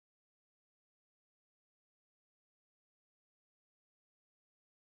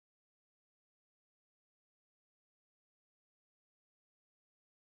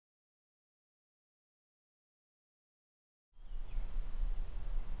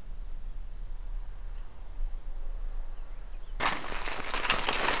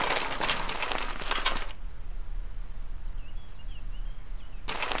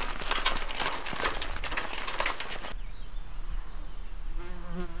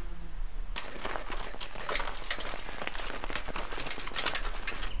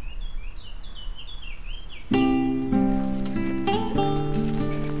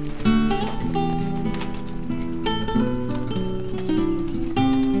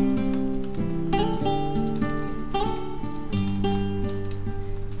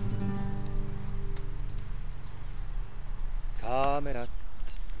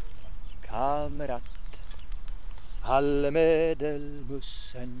Alle Mädel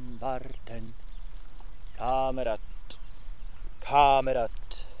müssen warten. Kamerad, Kamerad,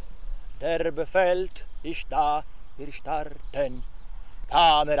 der Befehl ist da, wir starten.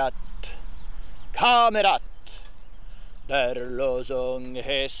 Kamerad, Kamerad, der Losung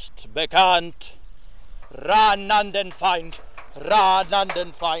ist bekannt. Ran an den Feind, ran an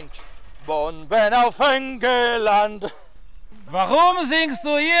den Feind, Bomben auf England. Warum singst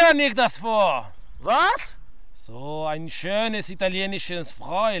du ihr nicht das vor? Was? So ein schönes italienisches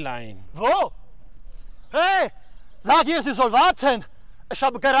Fräulein. Wo? Hey, sag ihr, sie soll warten. Ich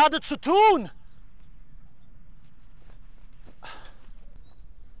habe gerade zu tun.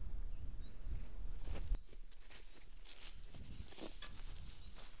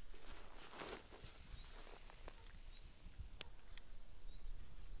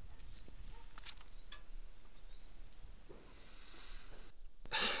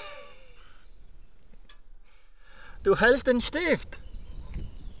 Du hältst den Stift.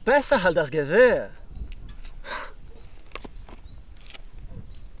 Besser als das Gewehr.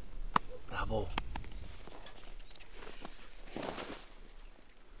 Bravo.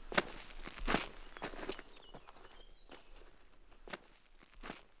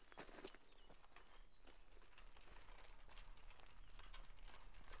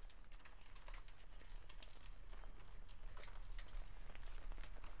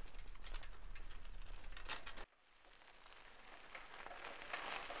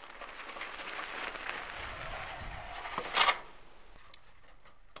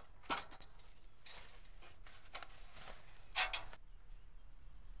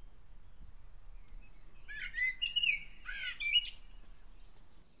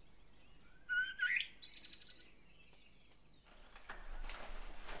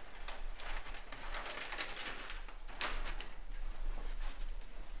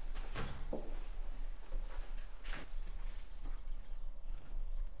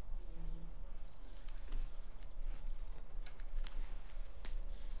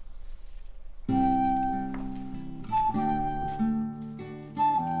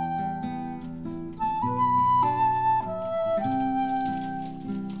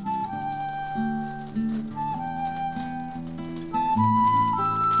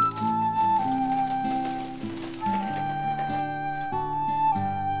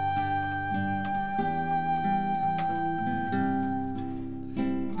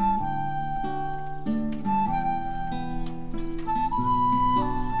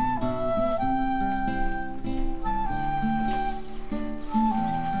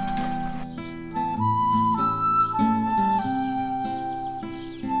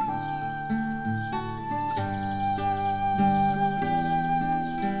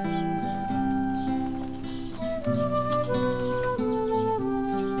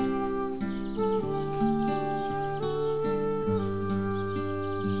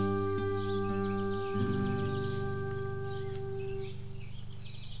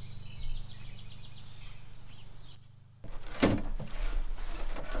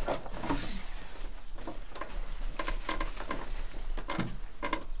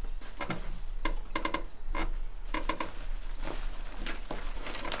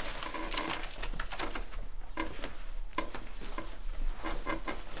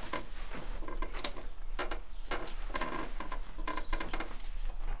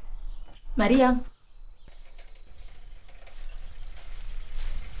 Maria.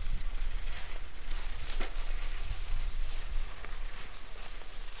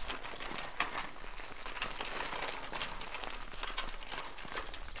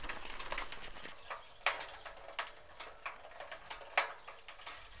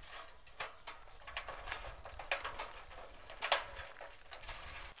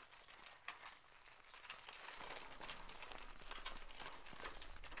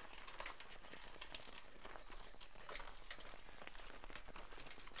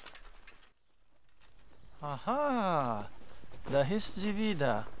 Aha, da ist sie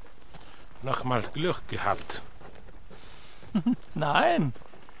wieder. Nochmal Glück gehabt. Nein,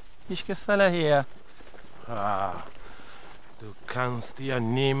 ich gefalle hier. Ah, du kannst ihr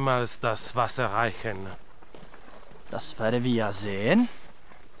niemals das Wasser reichen. Das werden wir ja sehen.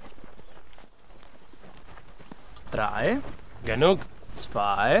 3. Genug?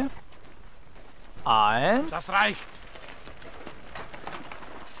 2. 1. Das reicht.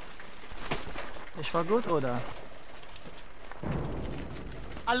 Ich war gut, oder?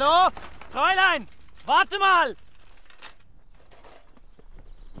 Hallo? Fräulein! Warte mal!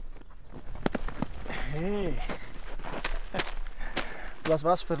 Hey. Du hast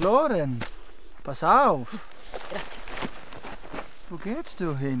was verloren. Pass auf. Grazie. Wo geht's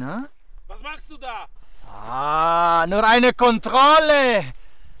du hin, ha? Was machst du da? Ah, nur eine Kontrolle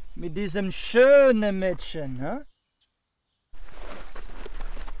mit diesem schönen Mädchen, hä?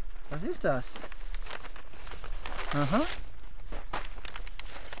 Was ist das? Aha.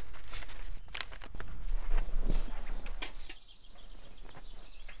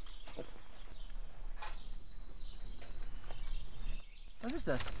 Was ist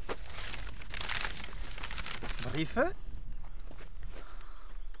das? Briefe?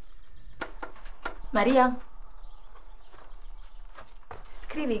 Maria,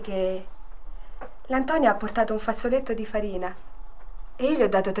 scrivi che l'Antonio ha portato un fazzoletto di farina e io gli ho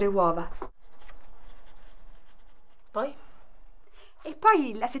dato 3 uova. Poi? E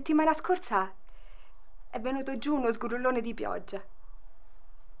poi la settimana scorsa è venuto giù uno sgrullone di pioggia.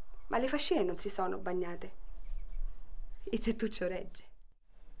 Ma le fascine non si sono bagnate. Il tettuccio regge.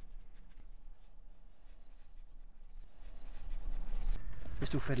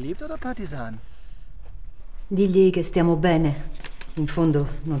 Bist du verliebt oder Partisan? Digli che stiamo bene. In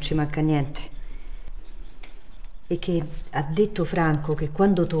fondo non ci manca niente. E che ha detto Franco che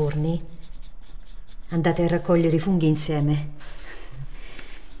quando torni andate a raccogliere i funghi insieme.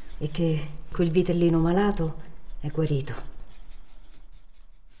 E che quel vitellino malato è guarito.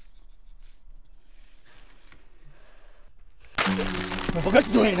 Wo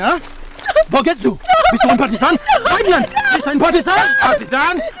gehst du hin, hä? Wo gehst du? Bist du ein Partisan? Nein, bist du ein Partisan?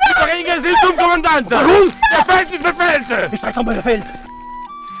 Partisan? Die Fregni sind zum Kommandante! Warum? Der Feld ist befehlt! Ich weiß noch mal befehlt.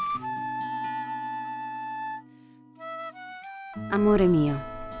 Amore mio,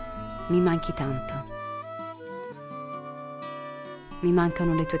 mi manchi tanto. Mi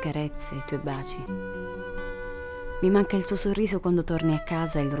mancano le tue carezze, i tuoi baci. Mi manca il tuo sorriso quando torni a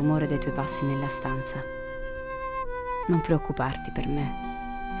casa e il rumore dei tuoi passi nella stanza. Non preoccuparti per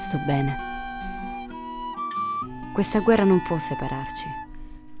me, sto bene. Questa guerra non può separarci.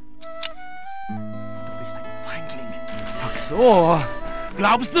 Du bist ein Feindling. Ach so.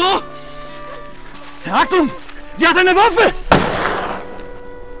 Glaubst du? Achtung! Sie hat eine Waffe!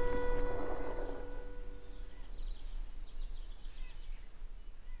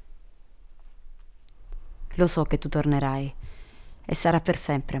 Lo so che tu tornerai e sarà per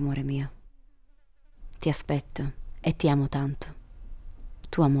sempre, amore mio. Ti aspetto e ti amo tanto.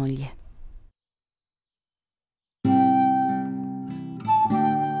 Tua moglie.